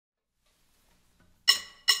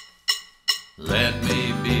Let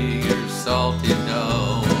me be your salty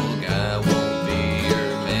dog, I won't be your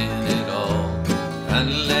man at all.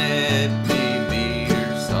 And let me be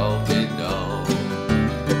your salty dog.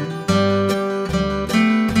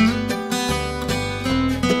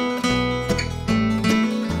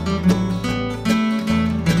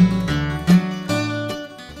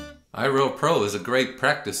 iReal Pro is a great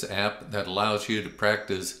practice app that allows you to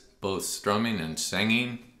practice both strumming and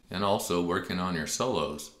singing, and also working on your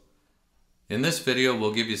solos. In this video,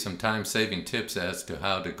 we'll give you some time-saving tips as to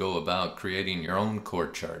how to go about creating your own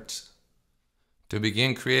chord charts. To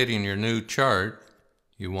begin creating your new chart,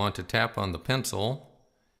 you want to tap on the pencil,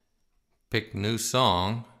 pick New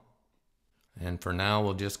Song, and for now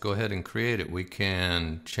we'll just go ahead and create it. We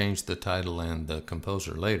can change the title and the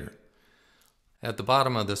composer later. At the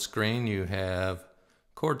bottom of the screen you have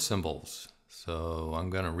chord symbols. So I'm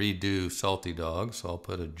going to redo Salty Dog, so I'll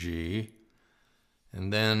put a G.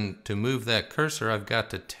 And then to move that cursor, I've got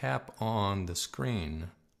to tap on the screen.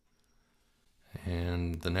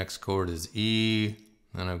 And the next chord is E,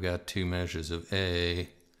 then I've got two measures of A,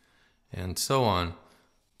 and so on.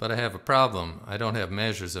 But I have a problem. I don't have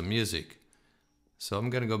measures of music. So I'm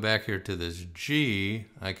going to go back here to this G.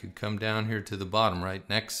 I could come down here to the bottom, right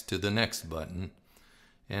next to the next button,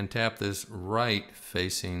 and tap this right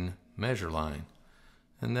facing measure line.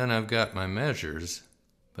 And then I've got my measures.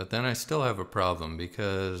 But then I still have a problem,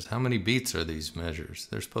 because how many beats are these measures?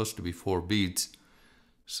 They're supposed to be 4 beats.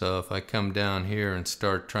 So if I come down here and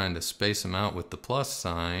start trying to space them out with the plus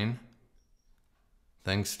sign,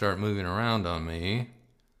 things start moving around on me.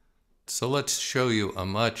 So let's show you a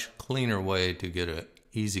much cleaner way to get an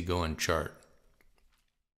easygoing chart.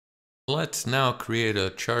 Let's now create a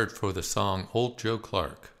chart for the song Old Joe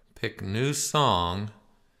Clark. Pick New Song,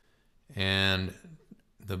 and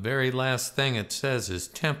the very last thing it says is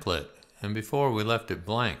template, and before we left it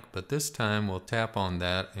blank, but this time we'll tap on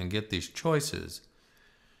that and get these choices.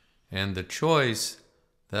 And the choice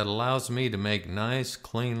that allows me to make nice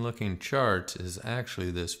clean looking charts is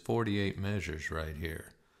actually this 48 measures right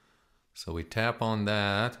here. So we tap on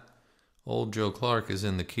that. Old Joe Clark is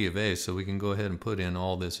in the key of A, so we can go ahead and put in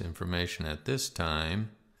all this information at this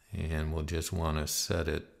time, and we'll just want to set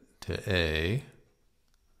it to A.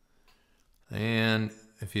 And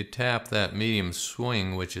if you tap that medium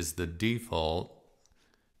swing, which is the default,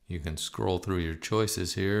 you can scroll through your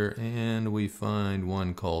choices here, and we find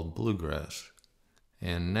one called Bluegrass.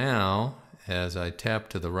 And now, as I tap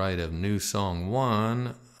to the right of New Song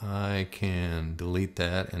 1, I can delete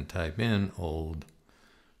that and type in Old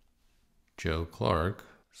Joe Clark.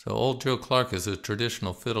 So Old Joe Clark is a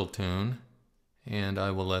traditional fiddle tune, and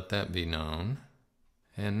I will let that be known.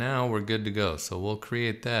 And now we're good to go. So we'll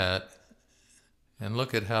create that. And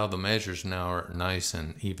look at how the measures now are nice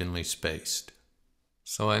and evenly spaced.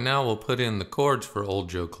 So I now will put in the chords for Old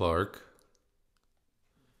Joe Clark.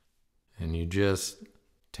 And you just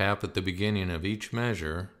tap at the beginning of each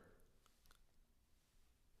measure.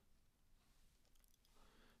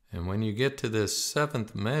 And when you get to this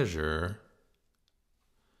 7th measure,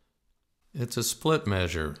 it's a split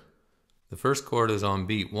measure. The first chord is on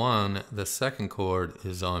beat 1, the second chord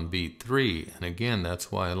is on beat 3. And again, that's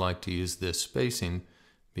why I like to use this spacing,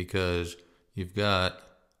 because you've got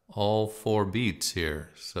all 4 beats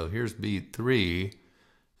here. So here's beat 3,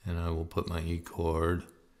 and I will put my E chord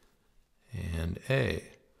and A.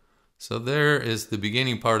 So there is the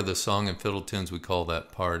beginning part of the song. In fiddle tunes we call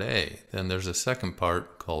that part A. Then there's a second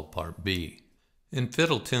part called part B. In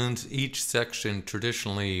fiddle tunes, each section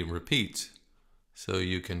traditionally repeats. So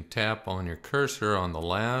you can tap on your cursor on the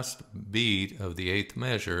last beat of the 8th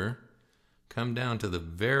measure, come down to the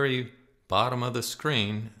very bottom of the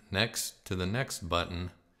screen next to the next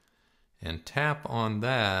button, and tap on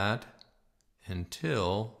that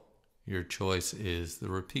until your choice is the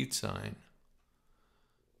repeat sign.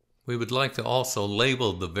 We would like to also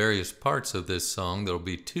label the various parts of this song. There will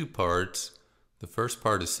be 2 parts. The first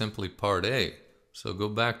part is simply part A. So go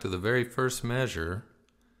back to the very first measure,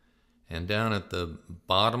 and down at the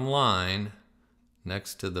bottom line,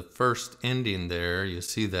 next to the first ending there, you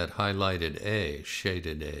see that highlighted A,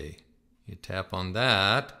 shaded A. You tap on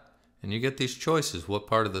that, and you get these choices. What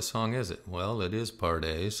part of the song is it? Well, it is part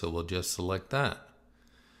A, so we'll just select that.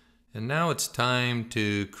 And now it's time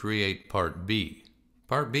to create part B.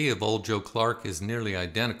 Part B of Old Joe Clark is nearly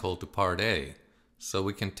identical to part A, so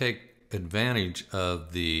we can take advantage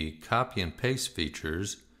of the copy and paste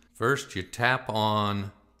features. First, you tap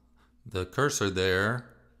on the cursor there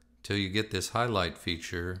till you get this highlight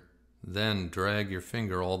feature, then drag your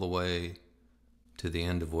finger all the way to the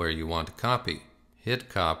end of where you want to copy. Hit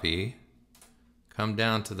copy, come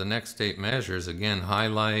down to the next 8 measures, again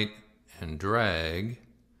highlight and drag,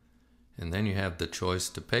 and then you have the choice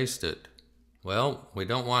to paste it. Well, we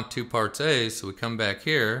don't want 2 parts A, so we come back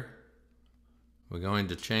here. We're going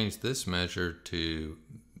to change this measure to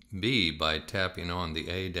B by tapping on the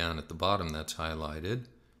A down at the bottom that's highlighted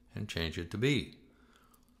and change it to B.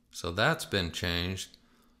 So that's been changed,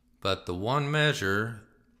 but the one measure,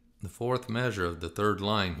 the 4th measure of the 3rd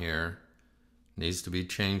line here, needs to be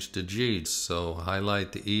changed to G. So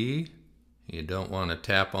highlight the E. You don't want to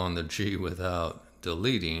tap on the G without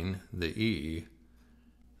deleting the E.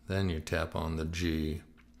 Then you tap on the G.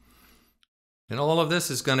 And all of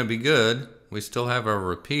this is going to be good. We still have our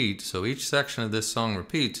repeat, so each section of this song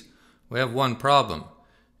repeats. We have one problem.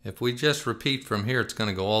 If we just repeat from here, it's going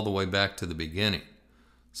to go all the way back to the beginning.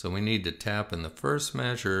 So we need to tap in the 1st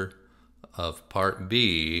measure of part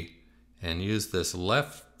B and use this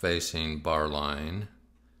left-facing bar line.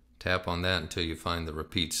 Tap on that until you find the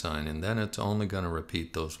repeat sign, and then it's only going to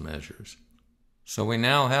repeat those measures. So we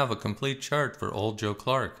now have a complete chart for Old Joe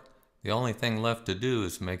Clark. The only thing left to do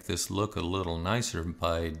is make this look a little nicer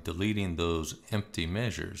by deleting those empty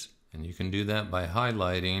measures. And you can do that by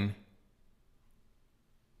highlighting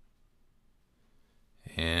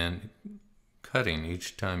and cutting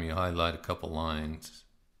each time you highlight a couple lines.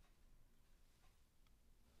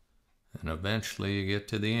 And eventually you get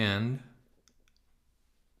to the end.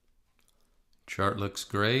 Chart looks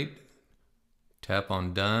great. Tap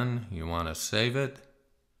on done. You want to save it.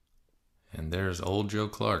 And there's Old Joe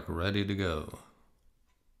Clark ready to go.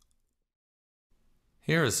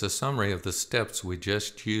 Here is a summary of the steps we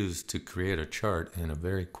just used to create a chart in a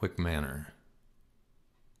very quick manner.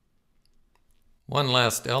 One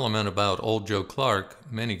last element about Old Joe Clark: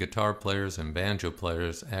 many guitar players and banjo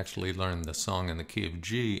players actually learn the song in the key of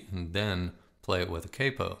G and then play it with a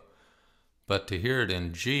capo. But to hear it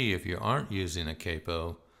in G if you aren't using a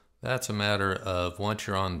capo, that's a matter of, once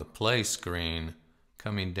you're on the play screen,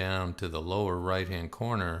 coming down to the lower right hand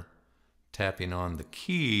corner, tapping on the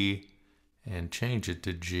key and change it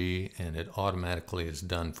to G, and it automatically is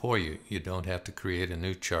done for you. You don't have to create a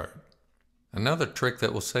new chart. Another trick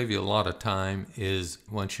that will save you a lot of time is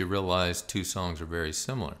once you realize 2 songs are very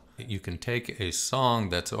similar. You can take a song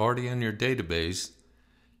that's already in your database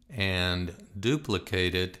and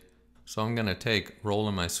duplicate it. So I'm going to take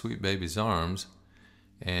Rollin' My Sweet Baby's Arms,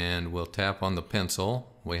 and we'll tap on the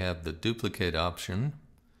pencil. We have the duplicate option.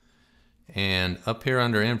 And up here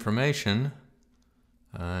under information,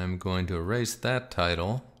 I'm going to erase that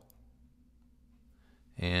title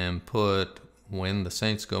and put When the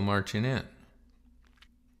Saints Go Marching In.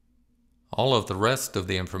 All of the rest of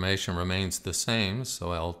the information remains the same,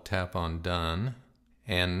 so I'll tap on Done.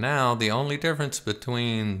 And now the only difference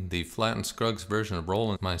between the Flatt and Scruggs version of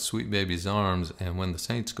Rollin' My Sweet Baby's Arms and When the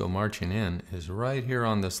Saints Go Marching In is right here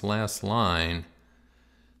on this last line.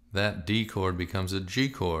 That D chord becomes a G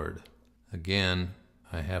chord. Again,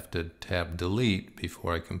 I have to tap delete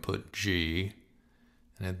before I can put G.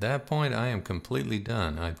 And at that point I am completely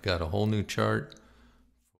done. I've got a whole new chart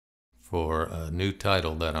for a new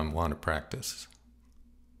title that I want to practice.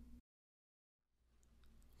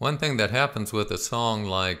 One thing that happens with a song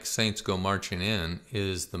like Saints Go Marching In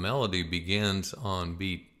is the melody begins on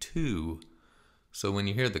beat 2. So when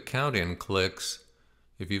you hear the count-in clicks,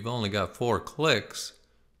 if you've only got 4 clicks,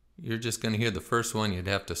 you're just going to hear the first one, you'd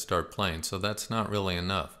have to start playing. So that's not really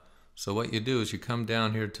enough. So what you do is you come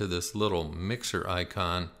down here to this little mixer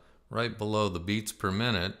icon right below the beats per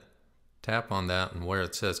minute, tap on that, and where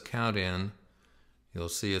it says count in, you'll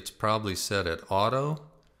see it's probably set at auto.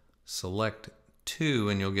 Select 2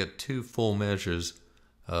 and you'll get 2 full measures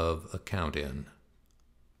of a count in.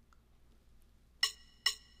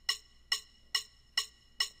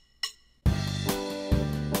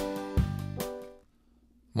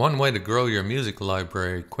 One way to grow your music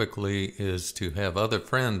library quickly is to have other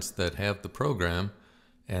friends that have the program,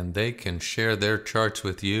 and they can share their charts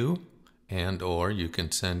with you, and or you can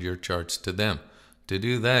send your charts to them. To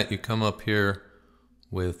do that, you come up here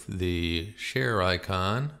with the share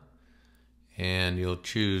icon and you'll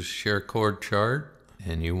choose share chord chart,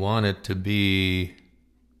 and you want it to be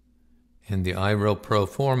in the iReal Pro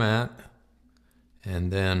format,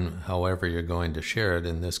 and then however you're going to share it.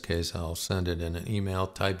 In this case, I'll send it in an email,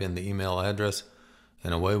 type in the email address,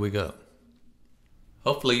 and away we go.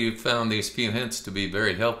 Hopefully you found these few hints to be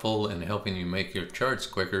very helpful in helping you make your charts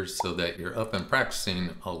quicker so that you're up and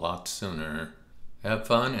practicing a lot sooner. Have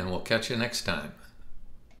fun, and we'll catch you next time.